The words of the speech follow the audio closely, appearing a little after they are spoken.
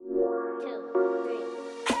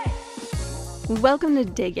Welcome to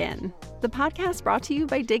Dig In, the podcast brought to you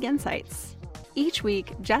by Dig Insights. Each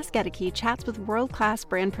week, Jess Gedeke chats with world-class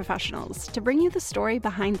brand professionals to bring you the story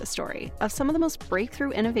behind the story of some of the most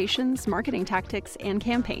breakthrough innovations, marketing tactics, and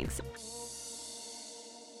campaigns.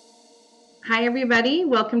 Hi, everybody.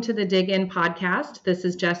 Welcome to the Dig In podcast. This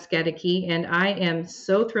is Jess Gedeke, and I am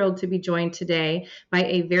so thrilled to be joined today by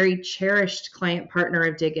a very cherished client partner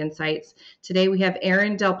of Dig Insights. Today, we have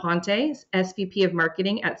Erin Del Ponte, SVP of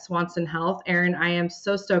Marketing at Swanson Health. Erin, I am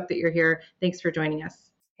so stoked that you're here. Thanks for joining us.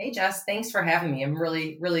 Hey, Jess. Thanks for having me. I'm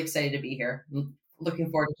really excited to be here. I'm looking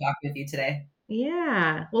forward to talking with you today.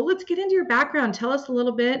 Yeah. Well, let's get into your background. Tell us a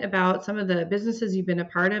little bit about some of the businesses you've been a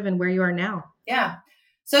part of and where you are now. Yeah.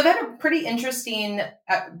 So I've had a pretty interesting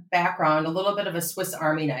background, a little bit of a Swiss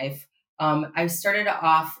Army knife. I started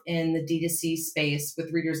off in the D2C space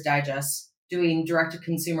with Reader's Digest, doing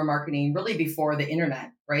direct-to-consumer marketing really before the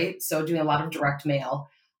internet, right? So doing a lot of direct mail.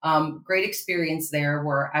 Great experience there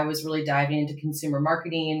where I was really diving into consumer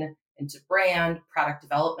marketing, into brand, product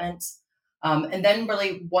development. And then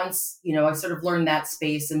really once, I sort of learned that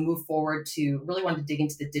space and moved forward to really want to dig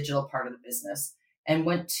into the digital part of the business. And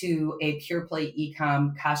went to a pure play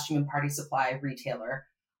e-com costume and party supply retailer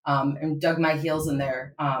and dug my heels in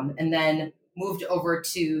there. And then moved over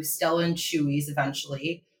to Stella and Chewy's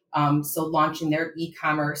eventually. So launching their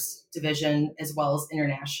e-commerce division as well as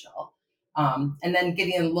international. And then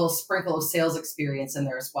getting a little sprinkle of sales experience in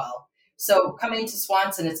there as well. So coming to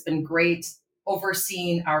Swanson, it's been great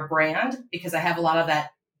overseeing our brand because I have a lot of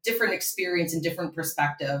that different experience and different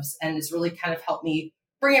perspectives. And it's really kind of helped me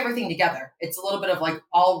bring everything together. It's a little bit of like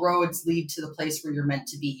all roads lead to the place where you're meant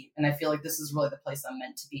to be. And I feel like this is really the place I'm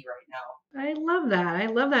meant to be right now. I love that. I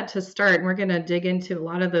love that to start. And we're going to dig into a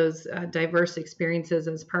lot of those diverse experiences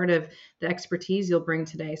as part of the expertise you'll bring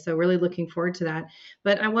today. So really looking forward to that.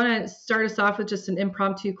 But I want to start us off with just an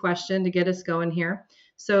impromptu question to get us going here.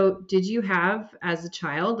 So did you have, as a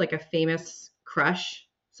child, like a famous crush,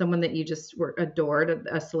 someone that you just adored,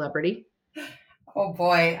 a celebrity? Oh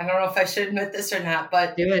boy, I don't know if I should admit this or not,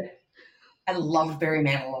 but do it. I loved Barry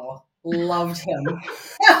Manilow. Loved him.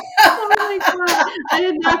 Oh my God. I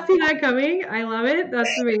did not see that coming. I love it. That's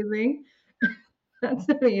amazing. That's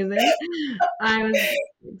amazing. I was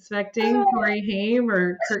expecting Corey Haim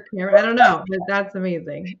or Kirk Cameron. I don't know, but that's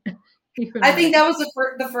amazing. I think that was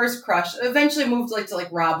the first crush. Eventually moved to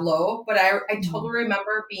Rob Lowe, but I totally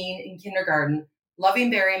remember being in kindergarten,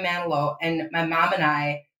 loving Barry Manilow, and my mom and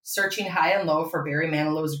I searching high and low for Barry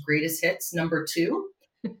Manilow's greatest hits, #2,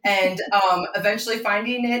 and eventually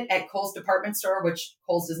finding it at Kohl's department store, which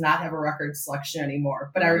Kohl's does not have a record selection anymure.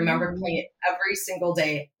 But I remember playing it every single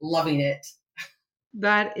day, loving it.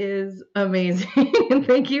 That is amazing.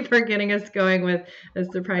 Thank you for getting us going with a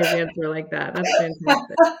surprise answer like that. That's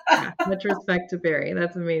fantastic. Yeah, much respect to Barry.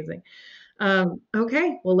 That's amazing.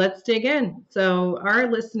 Okay, well, let's dig in. So our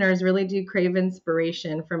listeners really do crave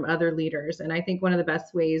inspiration from other leaders. And I think one of the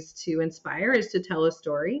best ways to inspire is to tell a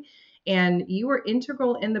story. And you were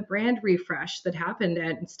integral in the brand refresh that happened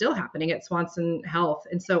and still happening at Swanson Health.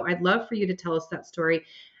 And so I'd love for you to tell us that story.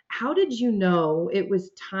 How did you know it was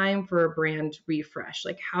time for a brand refresh?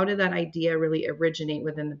 Like, how did that idea really originate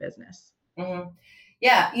within the business? Mm-hmm.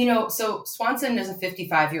 Yeah, so Swanson is a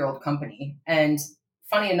 55-year-old company. And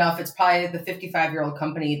funny enough, it's probably the 55-year-old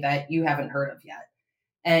company that you haven't heard of yet.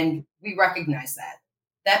 And we recognize that.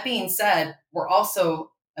 That being said, we're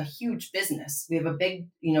also a huge business. We have a big,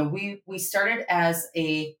 we started as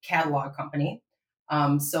a catalog company.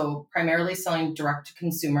 So primarily selling direct to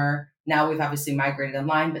consumer. Now we've obviously migrated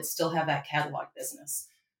online, but still have that catalog business.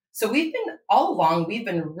 So we've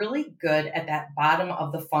been really good at that bottom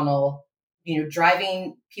of the funnel,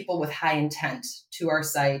 driving people with high intent to our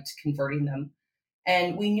site, converting them.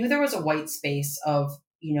 And we knew there was a white space of,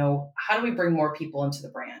 how do we bring more people into the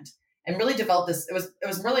brand and really develop this? It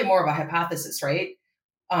was really more of a hypothesis, right?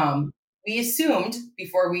 We assumed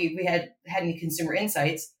before we had any consumer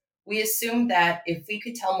insights, we assumed that if we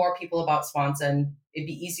could tell more people about Swanson, it'd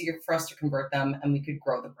be easier for us to convert them and we could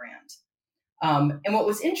grow the brand. And what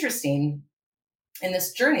was interesting in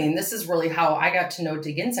this journey, and this is really how I got to know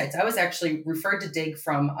Dig Insights, I was actually referred to Dig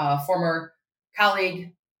from a former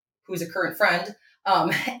colleague who's a current friend.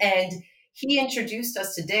 And he introduced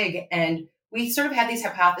us to Dig, and we sort of had these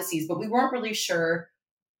hypotheses, but we weren't really sure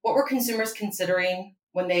what were consumers considering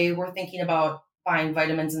when they were thinking about buying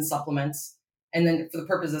vitamins and supplements. And then for the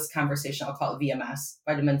purpose of this conversation, I'll call it VMS,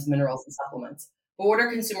 vitamins, minerals, and supplements. But what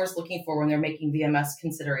are consumers looking for when they're making VMS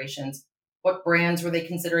considerations? What brands were they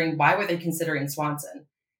considering? Why were they considering Swanson?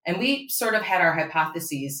 And we sort of had our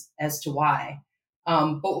hypotheses as to why.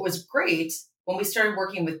 But what was great, when we started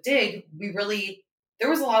working with Dig, there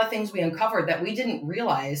was a lot of things we uncovered that we didn't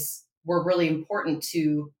realize were really important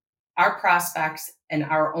to our prospects and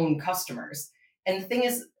our own customers. And the thing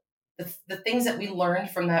is, the things that we learned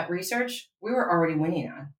from that research, we were already winning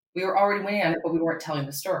on. We were already winning on it, but we weren't telling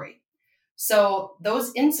the story. So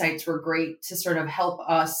those insights were great to sort of help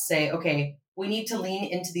us say, okay, we need to lean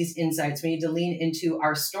into these insights. We need to lean into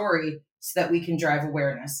our story so that we can drive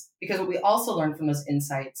awareness. Because what we also learned from those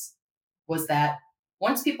insights was that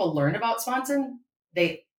once people learned about Swanson,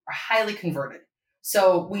 they are highly converted.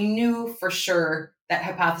 So we knew for sure that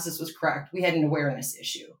hypothesis was correct. We had an awareness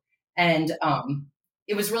issue. And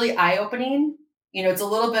it was really eye-opening. You know, it's a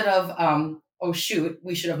little bit of, oh, shoot,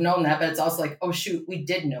 we should have known that. But it's also like, oh, shoot, we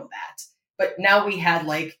did know that. But now we had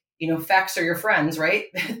like, you know, facts are your friends, right?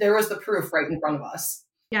 There was the proof right in front of us.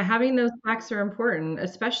 Yeah, having those facts are important,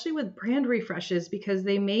 especially with brand refreshes, because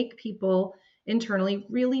they make people internally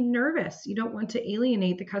really nervous. You don't want to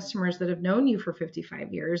alienate the customers that have known you for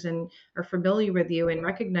 55 years and are familiar with you and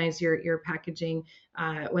recognize your packaging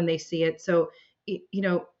when they see it. So, you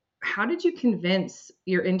know, how did you convince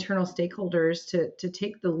your internal stakeholders to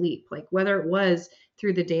take the leap? Like whether it was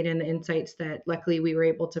through the data and the insights that luckily we were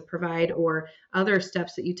able to provide, or other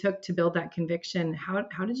steps that you took to build that conviction?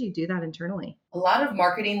 How did you do that internally? A lot of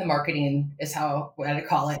marketing, the marketing is what I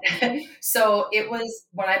call it. So it was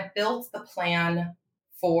when I built the plan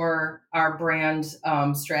for our brand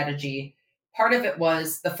strategy, part of it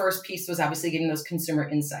was the first piece was obviously getting those consumer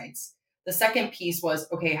insights. The second piece was,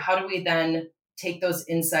 okay, how do we then take those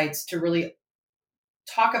insights to really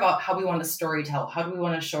talk about how we want to storytell? How do we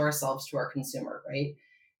want to show ourselves to our consumer, right?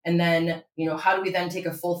 And then, you know, how do we then take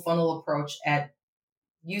a full funnel approach at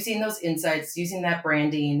using those insights, using that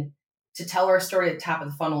branding to tell our story at the top of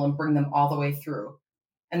the funnel and bring them all the way through?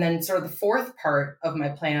 And then sort of the fourth part of my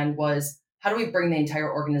plan was, how do we bring the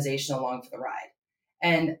entire organization along for the ride?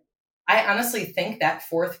 And I honestly think that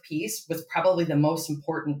fourth piece was probably the most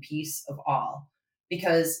important piece of all,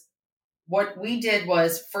 because what we did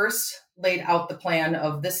was first laid out the plan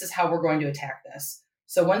of this is how we're going to attack this.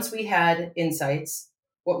 So once we had insights,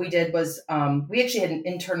 what we did was we actually had an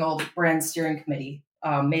internal brand steering committee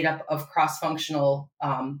made up of cross-functional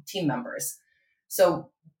team members.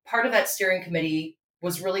 So part of that steering committee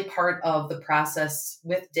was really part of the process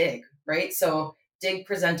with DIG, right? So DIG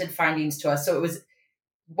presented findings to us. So it was,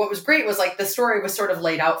 what was great was like the story was sort of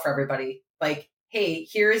laid out for everybody. Like, hey,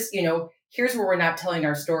 here's where we're not telling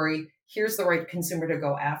our story. Here's the right consumer to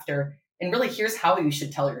go after. And really, here's how you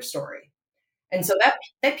should tell your story. And so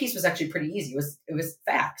that piece was actually pretty easy. It was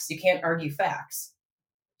facts. You can't argue facts.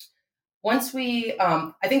 Once we,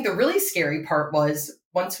 I think the really scary part was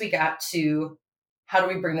once we got to how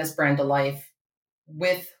do we bring this brand to life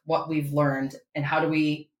with what we've learned, and how do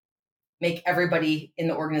we make everybody in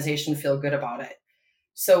the organization feel good about it?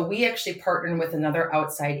 So we actually partnered with another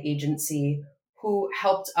outside agency who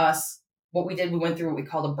helped us. What we did, we went through what we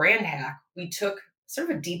called a brand hack. We took sort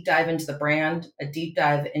of a deep dive into the brand, a deep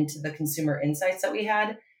dive into the consumer insights that we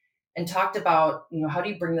had, and talked about, you know, how do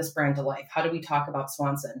you bring this brand to life? How do we talk about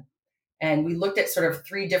Swanson? And we looked at sort of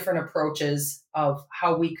 3 different approaches of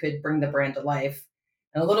how we could bring the brand to life.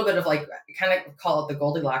 And a little bit of like, I kind of call it the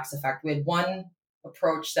Goldilocks effect. We had one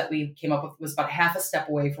approach that we came up with was about half a step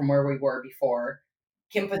away from where we were before.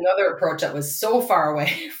 Came up with another approach that was so far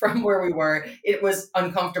away from where we were, it was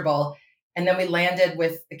uncomfortable. And then we landed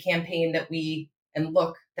with the campaign that we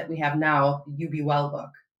have now, the You Be Well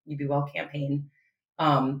look, You Be Well campaign.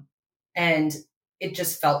 And it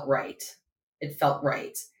just felt right. It felt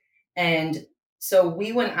right. And so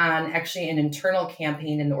we went on actually an internal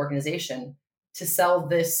campaign in the organization to sell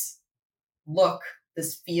this look,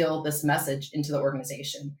 this feel, this message into the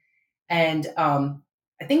organization. And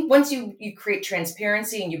I think once you create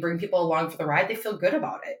transparency and you bring people along for the ride, they feel good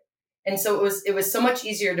about it. And so it was so much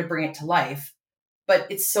easier to bring it to life. But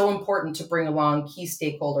it's so important to bring along key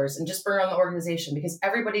stakeholders and just bring around the organization, because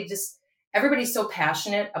everybody's so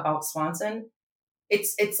passionate about Swanson.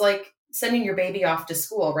 It's like sending your baby off to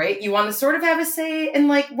school, right? You want to sort of have a say in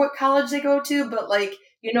like what college they go to, but like,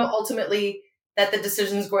 you know, ultimately that the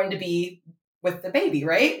decision is going to be with the baby,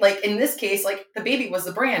 right? Like in this case, like the baby was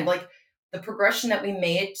the brand. Like the progression that we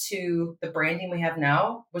made to the branding we have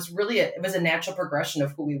now was really it was a natural progression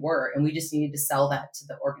of who we were. And we just needed to sell that to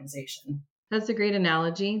the organization. That's a great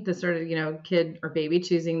analogy, the sort of, you know, kid or baby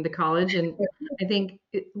choosing the college. And I think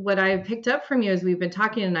what I've picked up from you as we've been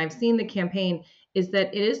talking and I've seen the campaign is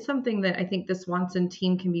that it is something that I think the Swanson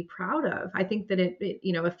team can be proud of. I think that it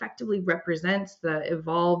you know, effectively represents the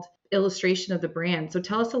evolved illustration of the brand. So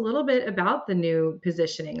tell us a little bit about the new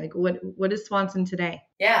positioning. Like what is Swanson today?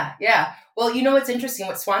 Yeah. Well, you know, what's interesting.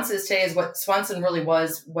 What Swanson is today is what Swanson really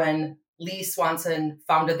was when Lee Swanson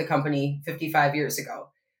founded the company 55 years ago.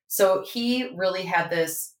 So he really had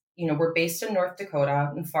this, we're based in North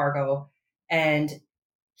Dakota, in Fargo, and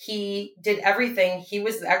he did everything. He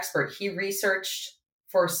was the expert. He researched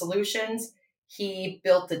for solutions. He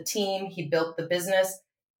built the team. He built the business,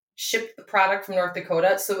 shipped the product from North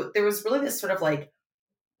Dakota. So there was really this sort of like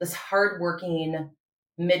this hardworking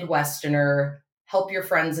Midwesterner, help your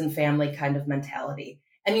friends and family kind of mentality.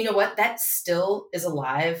 And you know what? That still is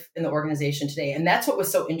alive in the organization today. And that's what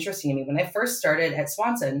was so interesting to me. When I first started at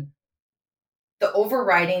Swanson, the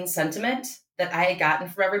overriding sentiment that I had gotten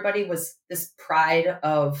from everybody was this pride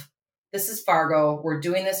of, this is Fargo. We're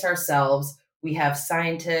doing this ourselves. We have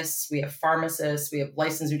scientists, we have pharmacists, we have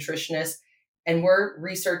licensed nutritionists, and we're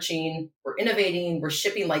researching, we're innovating, we're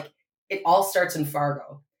shipping. Like, it all starts in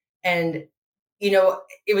Fargo. And,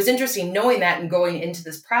 it was interesting knowing that and going into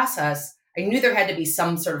this process. I knew there had to be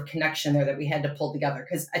some sort of connection there that we had to pull together,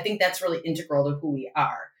 because I think that's really integral to who we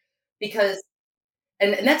are. Because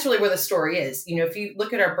and that's really where the story is. If you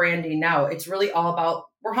look at our branding now, it's really all about,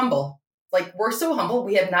 we're humble. Like, we're so humble.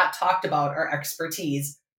 We have not talked about our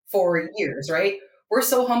expertise for years, right? We're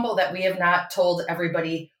so humble that we have not told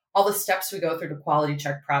everybody all the steps we go through to quality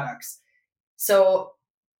check products. So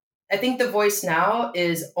I think the voice now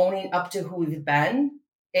is owning up to who we've been.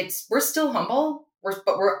 We're still humble,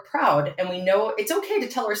 but we're proud, and we know it's okay to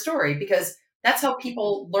tell our story, because that's how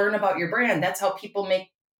people learn about your brand. That's how people make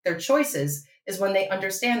their choices, is when they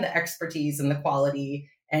understand the expertise and the quality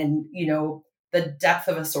and, the depth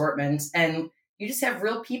of assortment. And you just have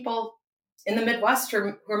real people in the Midwest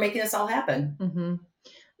who are making this all happen. Mm-hmm.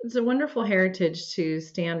 It's a wonderful heritage to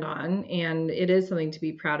stand on, and it is something to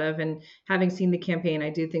be proud of. And having seen the campaign, I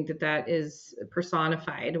do think that is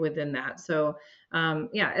personified within that. So,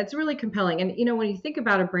 yeah, it's really compelling. And, when you think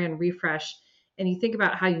about a brand refresh and you think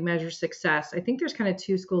about how you measure success, I think there's kind of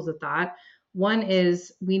two schools of thought. One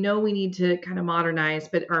is, we know we need to kind of modernize,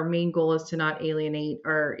 but our main goal is to not alienate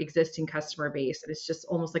our existing customer base. And it's just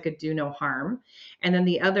almost like a do no harm. And then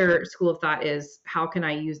the other school of thought is, how can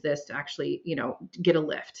I use this to actually, get a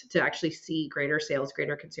lift, to actually see greater sales,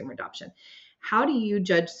 greater consumer adoption? How do you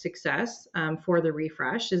judge success for the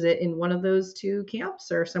refresh? Is it in one of those two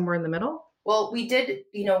camps or somewhere in the middle? Well, we did,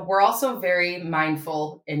 we're also very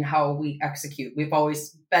mindful in how we execute. We've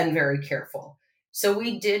always been very careful. So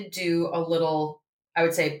we did do a little, I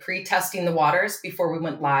would say, pre-testing the waters before we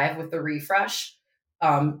went live with the refresh,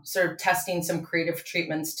 sort of testing some creative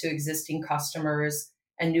treatments to existing customers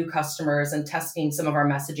and new customers, and testing some of our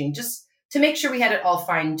messaging just to make sure we had it all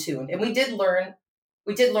fine-tuned. And we did learn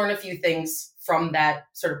a few things from that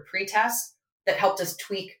sort of pre-test that helped us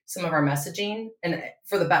tweak some of our messaging and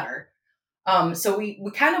for the better. So we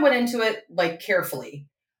kind of went into it like carefully.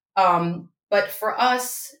 But for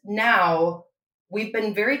us now, we've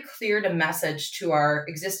been very clear to message to our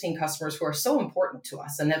existing customers who are so important to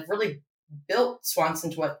us and have really built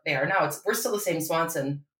Swanson to what they are now. We're still the same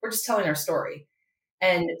Swanson. We're just telling our story.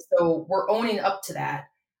 And so we're owning up to that.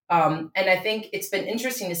 And I think it's been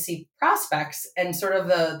interesting to see prospects and sort of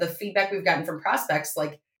the feedback we've gotten from prospects.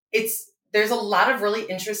 Like, there's a lot of really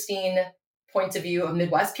interesting points of view of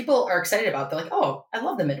Midwest people are excited about. They're like, oh, I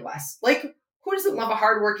love the Midwest. Like, who doesn't love a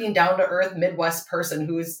hardworking, down to earth Midwest person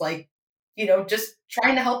who's like, just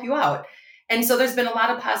trying to help you out? And so there's been a lot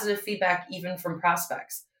of positive feedback even from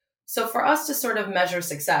prospects. So for us to sort of measure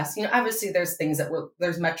success, obviously there's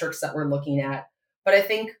there's metrics that we're looking at, but I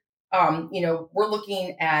think, we're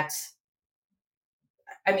looking at,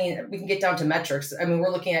 we can get down to metrics. We're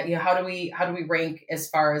looking at, how do we rank as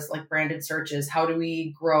far as like branded searches? How do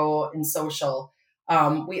we grow in social?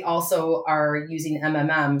 We also are using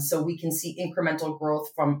MMM, so we can see incremental growth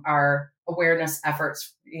from our awareness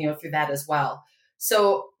efforts, through that as well.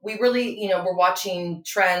 So we really, we're watching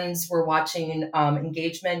trends, we're watching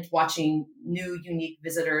engagement, watching new unique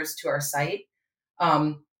visitors to our site.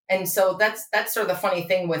 And so that's sort of the funny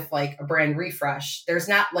thing with like a brand refresh. There's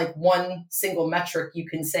not like one single metric you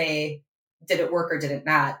can say, did it work or did it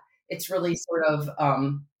not? It's really sort of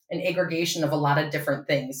an aggregation of a lot of different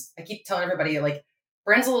things. I keep telling everybody, like,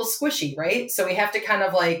 brand's a little squishy, right? So we have to kind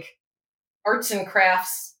of like arts and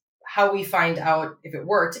crafts how we find out if it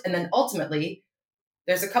worked. And then ultimately,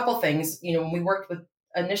 there's a couple things, when we worked with,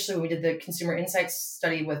 initially when we did the consumer insights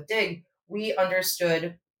study with DIG, we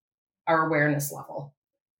understood our awareness level.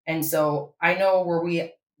 And so I know where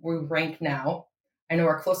we rank now. I know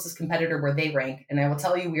our closest competitor where they rank. And I will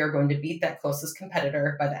tell you, we are going to beat that closest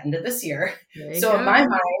competitor by the end of this year. So in my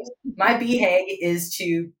mind, my BHAG is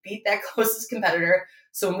to beat that closest competitor.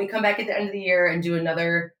 So when we come back at the end of the year and do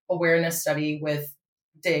another awareness study with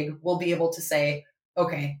DIG, we'll be able to say,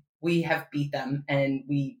 okay, we have beat them and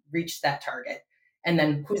we reached that target. And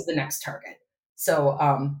then who's the next target? So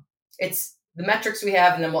it's the metrics we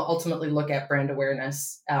have, and then we'll ultimately look at brand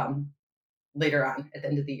awareness later on at the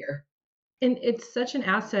end of the year. And it's such an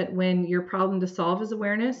asset when your problem to solve is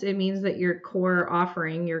awareness. It means that your core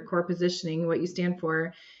offering, your core positioning, what you stand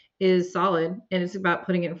for is solid, and it's about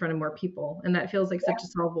putting it in front of more people. And that feels like such a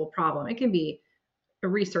solvable problem. It can be a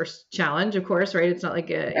resource challenge, of course, right? It's not like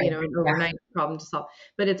a, Right. an overnight problem to solve,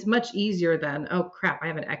 but it's much easier than, oh crap, I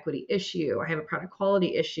have an equity issue. I have a product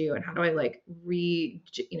quality issue. And how do I like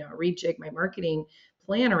rejig my marketing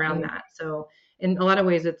plan around that? So in a lot of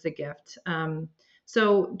ways, it's a gift.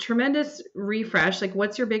 So tremendous refresh. Like,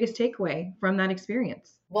 what's your biggest takeaway from that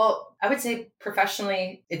experience? Well, I would say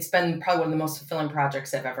professionally, it's been probably one of the most fulfilling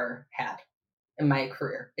projects I've ever had in my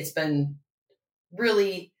career. It's been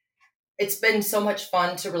so much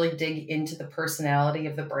fun to really dig into the personality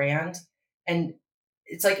of the brand. And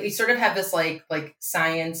it's like, you sort of have this like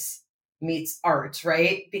science meets art,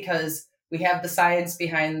 right? Because we have the science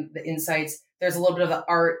behind the insights. There's a little bit of the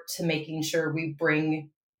art to making sure we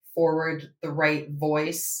bring forward the right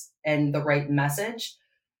voice and the right message.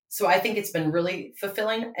 So I think it's been really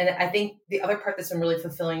fulfilling. And I think the other part that's been really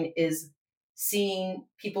fulfilling is seeing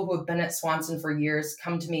people who have been at Swanson for years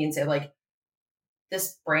come to me and say, like,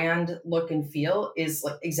 this brand look and feel is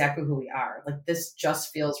like exactly who we are. Like, this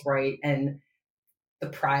just feels right. And the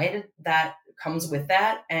pride that comes with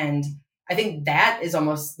that. And I think that is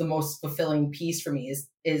almost the most fulfilling piece for me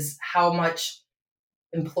is how much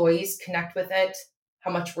employees connect with it, how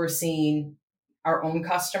much we're seeing our own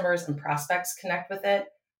customers and prospects connect with it.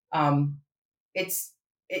 It's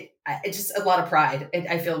just a lot of pride.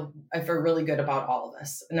 I feel really good about all of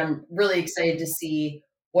this, and I'm really excited to see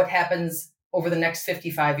what happens over the next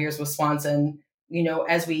 55 years with Swanson.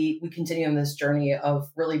 As we continue on this journey of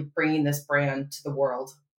really bringing this brand to the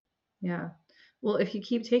world. Yeah. Well, if you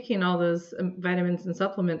keep taking all those vitamins and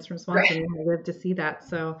supplements from Swanson, Right. you live to see that.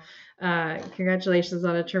 So, congratulations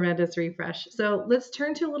on a tremendous refresh. So, let's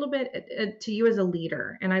turn to a little bit to you as a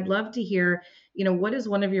leader. And I'd love to hear, what is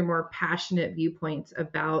one of your more passionate viewpoints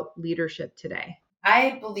about leadership today?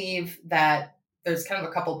 I believe that there's kind of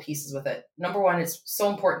a couple pieces with it. Number one, it's so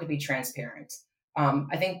important to be transparent.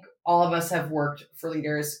 I think all of us have worked for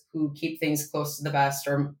leaders who keep things close to the vest,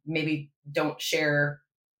 or maybe don't share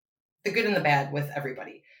the good and the bad with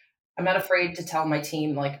everybody. I'm not afraid to tell my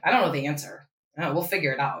team, like, I don't know the answer. We'll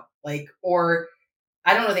figure it out. Like, or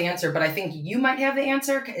I don't know the answer, but I think you might have the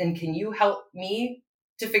answer. And can you help me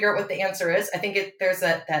to figure out what the answer is? I think there's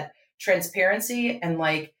that transparency and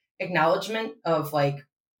like acknowledgement of like,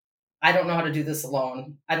 I don't know how to do this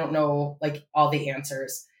alone. I don't know like all the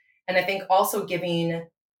answers. And I think also giving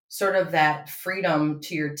sort of that freedom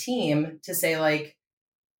to your team to say, like,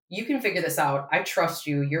 you can figure this out. I trust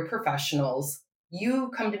you. You're professionals.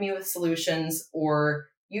 You come to me with solutions, or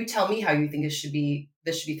you tell me how you think this should be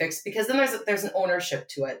fixed, because then there's an ownership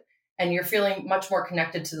to it, and you're feeling much more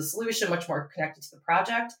connected to the solution, much more connected to the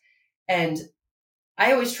project. And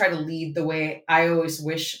I always try to lead the way I always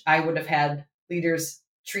wish I would have had leaders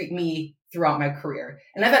treat me throughout my career.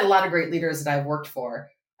 And I've had a lot of great leaders that I've worked for.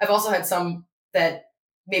 I've also had some that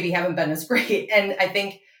maybe haven't been as great. And I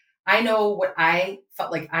think I know what I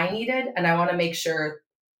felt like I needed, and I want to make sure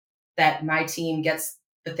that my team gets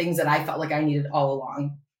the things that I felt like I needed all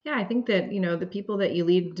along. Yeah, I think that, the people that you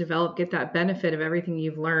lead and develop get that benefit of everything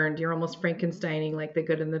you've learned. You're almost Frankensteining like the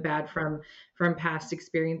good and the bad from past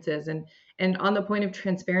experiences. And on the point of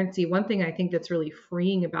transparency, one thing I think that's really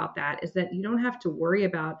freeing about that is that you don't have to worry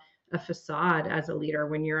about a facade as a leader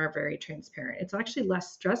when you're very transparent. It's actually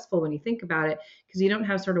less stressful when you think about it, because you don't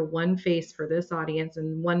have sort of one face for this audience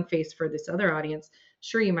and one face for this other audience.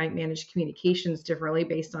 Sure, you might manage communications differently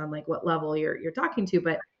based on like what level you're talking to,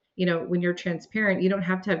 but when you're transparent, you don't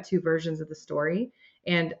have to have two versions of the story.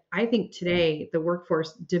 And I think today the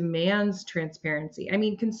workforce demands transparency. I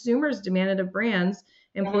mean, consumers demand it of brands,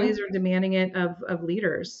 employees are demanding it of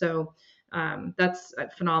leaders. So that's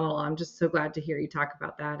phenomenal. I'm just so glad to hear you talk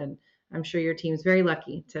about that. And I'm sure your team's very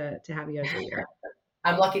lucky to have you as a leader.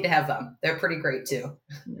 I'm lucky to have them. They're pretty great too.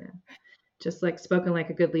 Yeah. Just like spoken like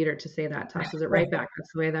a good leader to say that, tosses it right back.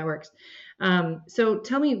 That's the way that works. So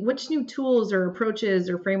tell me, which new tools or approaches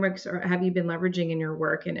or frameworks have you been leveraging in your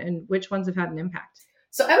work, and which ones have had an impact?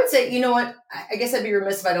 So I would say, you know what, I guess I'd be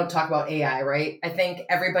remiss if I don't talk about AI, right? I think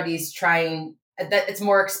everybody's trying that. It's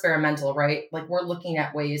more experimental, right? Like, we're looking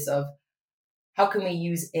at ways of how can we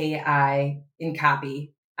use AI in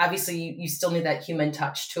copy. Obviously, you still need that human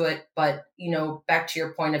touch to it, but back to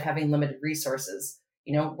your point of having limited resources,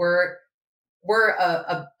 we're we're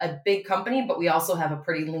a big company, but we also have a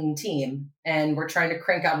pretty lean team, and we're trying to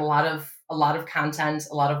crank out a lot of content,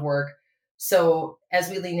 a lot of work. So as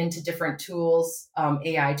we lean into different tools,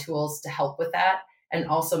 AI tools to help with that, and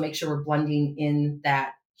also make sure we're blending in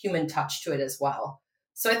that human touch to it as well.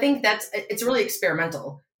 So I think it's really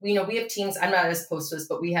experimental. We have teams, I'm not as close to this,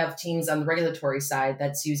 but we have teams on the regulatory side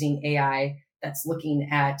that's using AI, that's looking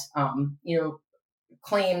at,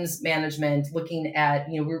 claims management, looking at,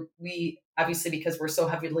 we obviously, because we're so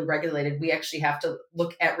heavily regulated, we actually have to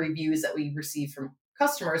look at reviews that we receive from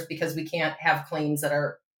customers, because we can't have claims that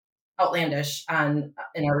are outlandish in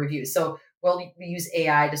our reviews. So we use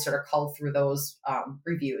AI to sort of cull through those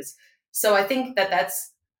reviews. So I think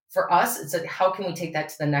that's, for us, it's like, how can we take that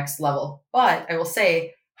to the next level? But I will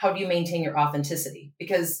say, how do you maintain your authenticity?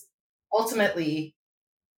 Because ultimately,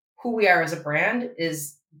 who we are as a brand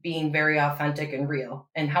is being very authentic and real.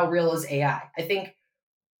 And how real is AI? I think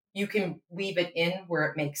you can weave it in where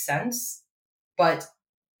it makes sense. But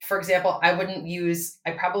for example, I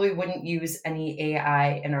probably wouldn't use any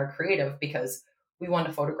AI in our creative, because we want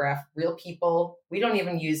to photograph real people. We don't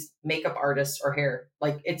even use makeup artists or hair.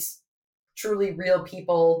 Like, it's truly real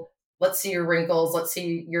people. Let's see your wrinkles. Let's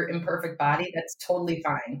see your imperfect body. That's totally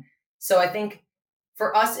fine. So I think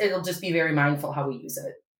for us, it'll just be very mindful how we use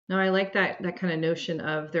it. No, I like that kind of notion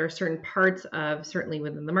of, there are certain parts of, certainly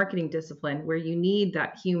within the marketing discipline, where you need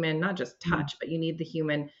that human, not just touch, but you need the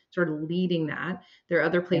human sort of leading that. There are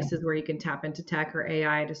other places where you can tap into tech or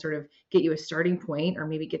AI to sort of get you a starting point, or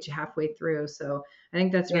maybe get you halfway through. So I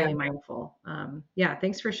think that's really mindful.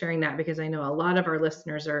 Thanks for sharing that, because I know a lot of our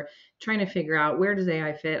listeners are trying to figure out, where does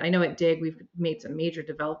AI fit? I know at Dig, we've made some major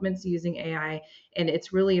developments using AI, and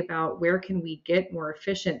it's really about, where can we get more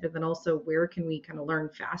efficient, but then also, where can we kind of learn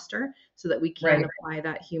faster, so that we can apply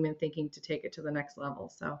that human thinking to take it to the next level.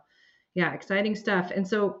 So yeah, exciting stuff. And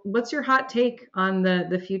so what's your hot take on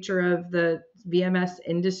the future of the VMS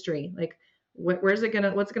industry? Like, what's it going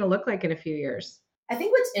to look like in a few years? I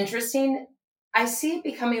think what's interesting, I see it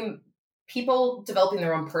becoming people developing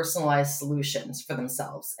their own personalized solutions for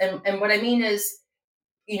themselves. And what I mean is,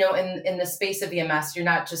 in the space of EMS, you're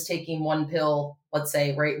not just taking one pill, let's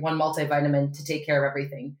say, right, one multivitamin to take care of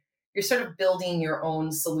everything. You're sort of building your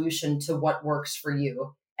own solution to what works for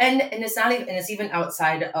you. And it's not even, and it's even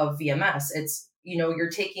outside of VMS. It's, you're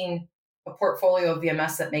taking a portfolio of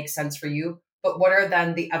VMS that makes sense for you, but what are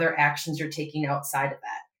then the other actions you're taking outside of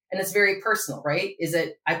that? And it's very personal, right? Is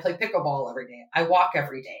it, I play pickleball every day. I walk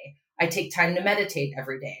every day. I take time to meditate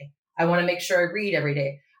every day. I want to make sure I read every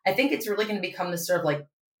day. I think it's really going to become this sort of like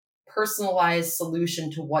personalized solution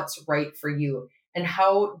to what's right for you. And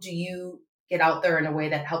how do you get out there in a way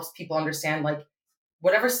that helps people understand, like,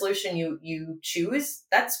 whatever solution you choose,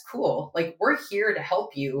 that's cool. Like, we're here to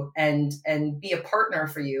help you and be a partner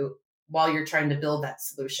for you while you're trying to build that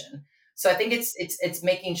solution. So I think it's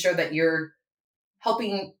making sure that you're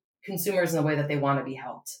helping consumers in the way that they want to be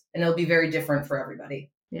helped. And it'll be very different for everybody.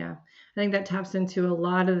 Yeah. I think that taps into a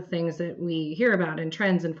lot of the things that we hear about in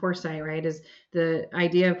trends and foresight, right? Is the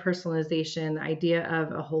idea of personalization, the idea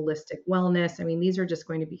of a holistic wellness. I mean, these are just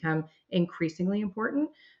going to become increasingly important.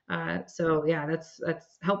 So yeah, that's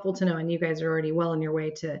helpful to know. And you guys are already well on your way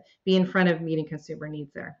to be in front of meeting consumer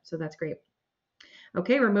needs there. So that's great.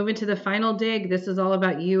 Okay, we're moving to the final dig. This is all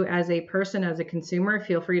about you as a person, as a consumer.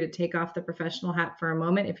 Feel free to take off the professional hat for a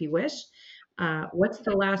moment if you wish. What's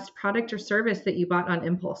the last product or service that you bought on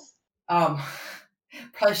impulse?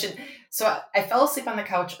 Probably should. So I fell asleep on the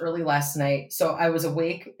couch early last night. So I was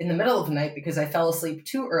awake in the middle of the night because I fell asleep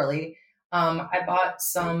too early. I bought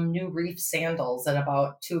some new Reef sandals at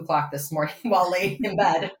about 2:00 this morning while laying in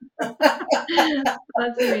bed.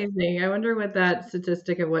 That's amazing. I wonder what that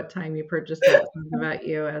statistic of what time you purchased that says about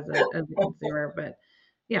you as a consumer. But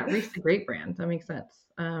yeah, Reef's a great brand. That makes sense.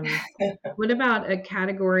 What about a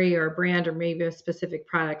category or a brand, or maybe a specific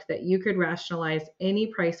product that you could rationalize any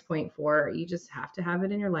price point for? You just have to have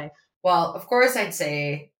it in your life. Well, of course, I'd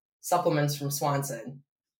say supplements from Swanson,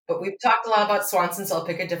 but we've talked a lot about Swanson, so I'll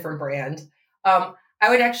pick a different brand. I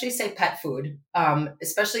would actually say pet food,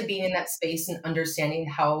 especially being in that space and understanding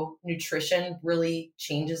how nutrition really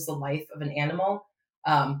changes the life of an animal.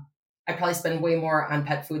 I probably spend way more on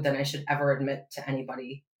pet food than I should ever admit to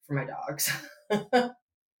anybody for my dogs.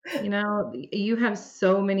 You have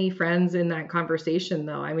so many friends in that conversation,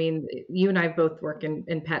 though. I mean, you and I both work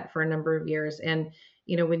in pet for a number of years. And,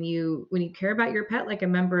 when you care about your pet like a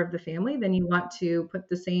member of the family, then you want to put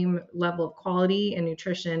the same level of quality and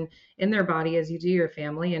nutrition in their body as you do your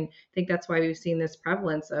family. And I think that's why we've seen this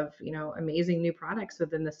prevalence of, amazing new products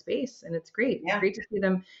within the space. And it's great. Yeah. It's great to see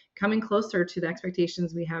them coming closer to the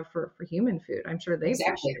expectations we have for human food. I'm sure they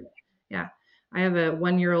Exactly. appreciate it. Yeah. I have a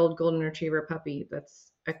 1-year-old golden retriever puppy that's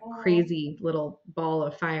a Oh, crazy little ball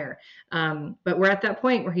of fire. But we're at that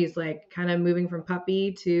point where he's like kind of moving from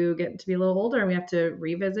puppy to getting to be a little older, and we have to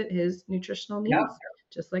revisit his nutritional yep. needs,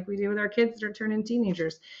 just like we do with our kids that are turning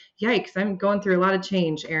teenagers. Yikes! I'm going through a lot of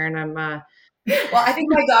change, Erin. Well, I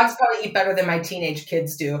think my dogs probably eat better than my teenage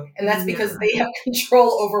kids do. And that's Yeah, because they have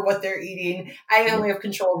control over what they're eating. I only have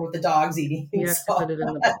control over what the dog's eating. you have to So, put it in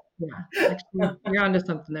the bowl. Yeah, actually, you're onto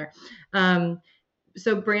something there.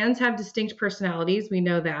 So brands have distinct personalities. We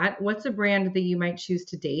know that. What's a brand that you might choose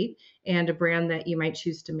to date and a brand that you might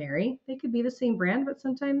choose to marry? They could be the same brand, but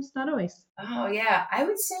sometimes not always. oh, yeah. I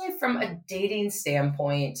would say from a dating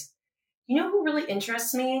standpoint, you know who really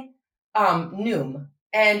interests me? Noom.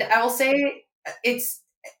 And I will say it's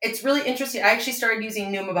it's really interesting. I actually started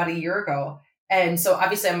using Noom about a year ago. And so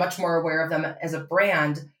obviously I'm much more aware of them as a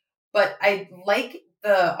brand, but I like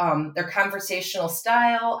their conversational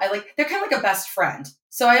style. I like they're kind of like a best friend.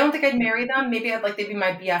 So I don't think I'd marry them. Maybe I'd like they'd be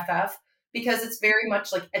my BFF because it's very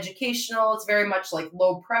much like educational. It's very much like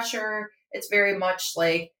low pressure. It's very much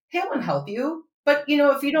like, hey, I want to help you. But you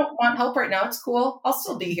know, if you don't want help right now, it's cool. I'll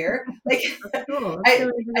still be here. Like Cool. That's I,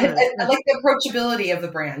 really I, good. I like the approachability of the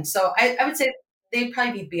brand. So I would say they'd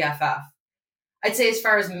probably be BFF. I'd say as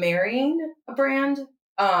far as marrying a brand,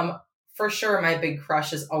 for sure, my big crush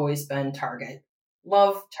has always been Target.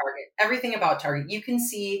 Love Target. Everything about Target. You can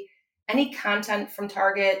see any content from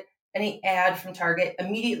Target, any ad from Target,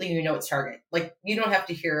 immediately you know it's Target. Like you don't have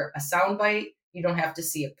to hear a soundbite. You don't have to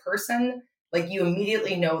see a person. Like you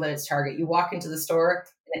immediately know that it's Target. You walk into the store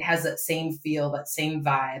and it has that same feel, that same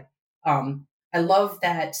vibe. I love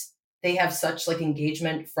that they have such like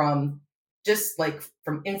engagement from just like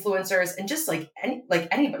from influencers and just like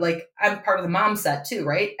anybody. Like I'm part of the mom set too,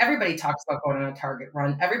 right? Everybody talks about going on a Target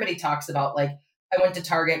run. Everybody talks about like I went to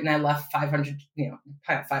Target and I left 500,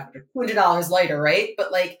 kind of $200 later, right?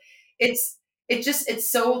 But like it's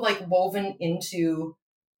so like woven into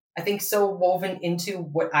I think so woven into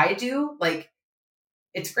what I do. Like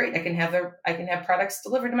it's great. I can have products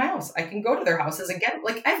delivered to my house. I can go to their houses again.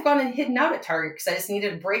 Like I've gone and hidden out at Target because I just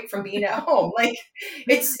needed a break from being at home. Like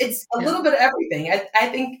it's a Yeah. little bit of everything. I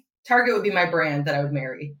think Target would be my brand that I would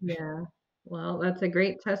marry. Yeah. Well, that's a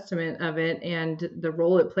great testament of it and the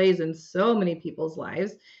role it plays in so many people's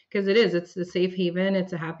lives because it's a safe haven,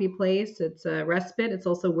 it's a happy place, it's a respite, it's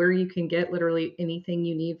also where you can get literally anything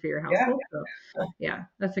you need for your Yeah. household. So, yeah,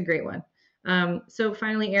 that's a great one. So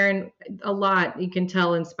finally, Erin, a lot you can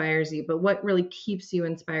tell inspires you, but what really keeps you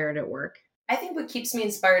inspired at work? I think what keeps me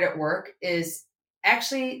inspired at work is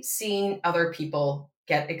actually seeing other people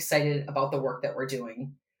get excited about the work that we're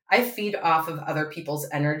doing. I feed off of other people's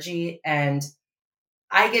energy and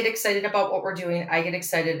I get excited about what we're doing. I get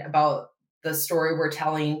excited about the story we're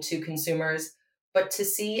telling to consumers, but to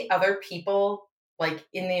see other people like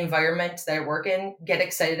in the environment that I work in get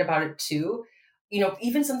excited about it too.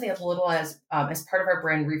 Even something as little as part of our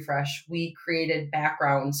brand refresh, we created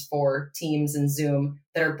backgrounds for Teams and Zoom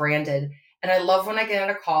that are branded. And I love when I get on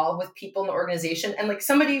a call with people in the organization and like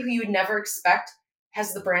somebody who you would never expect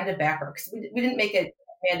has the branded background because we didn't make it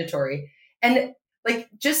mandatory. And like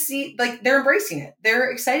just see like they're embracing it,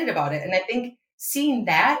 they're excited about it, and I think seeing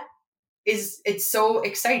that it's so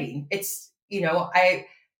exciting. It's I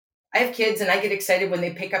have kids and I get excited when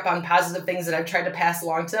they pick up on positive things that I've tried to pass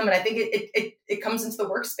along to them, and I think it comes into the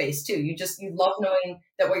workspace too. You love knowing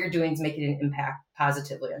that what you're doing is making an impact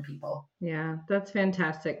positively on people. Yeah, that's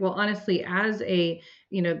fantastic. Well, honestly, as the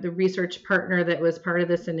research partner that was part of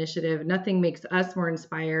this initiative, nothing makes us more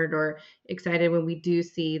inspired or excited when we do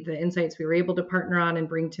see the insights we were able to partner on and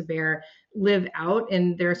bring to bear live out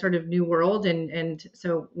in their sort of new world. And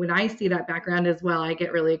so when I see that background as well, I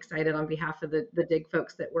get really excited on behalf of the DIG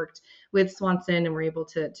folks that worked with Swanson and were able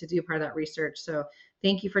to do part of that research. So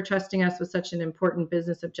thank you for trusting us with such an important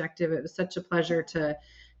business objective. It was such a pleasure to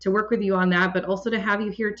work with you on that, but also to have you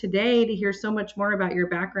here today to hear so much more about your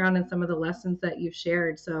background and some of the lessons that you've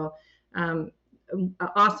shared. So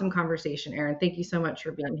awesome conversation, Erin. Thank you so much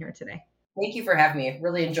for being here today. Thank you for having me.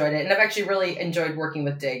 Really enjoyed it. And I've actually really enjoyed working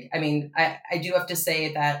with Dig. I mean, I do have to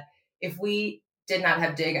say that if we did not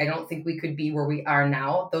have Dig, I don't think we could be where we are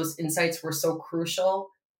now. Those insights were so crucial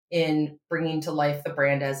in bringing to life the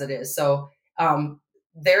brand as it is. So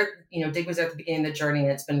Dig was at the beginning of the journey,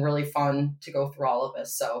 and it's been really fun to go through all of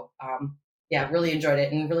this. So yeah, really enjoyed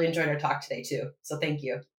it and really enjoyed our talk today too. So thank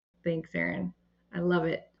you. Thanks, Erin. I love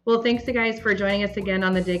it. Well, thanks to guys for joining us again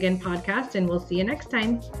on the Dig In podcast, and we'll see you next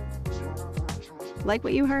time. Like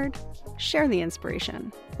what you heard? Share the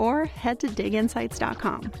inspiration or head to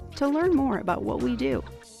diginsights.com to learn more about what we do.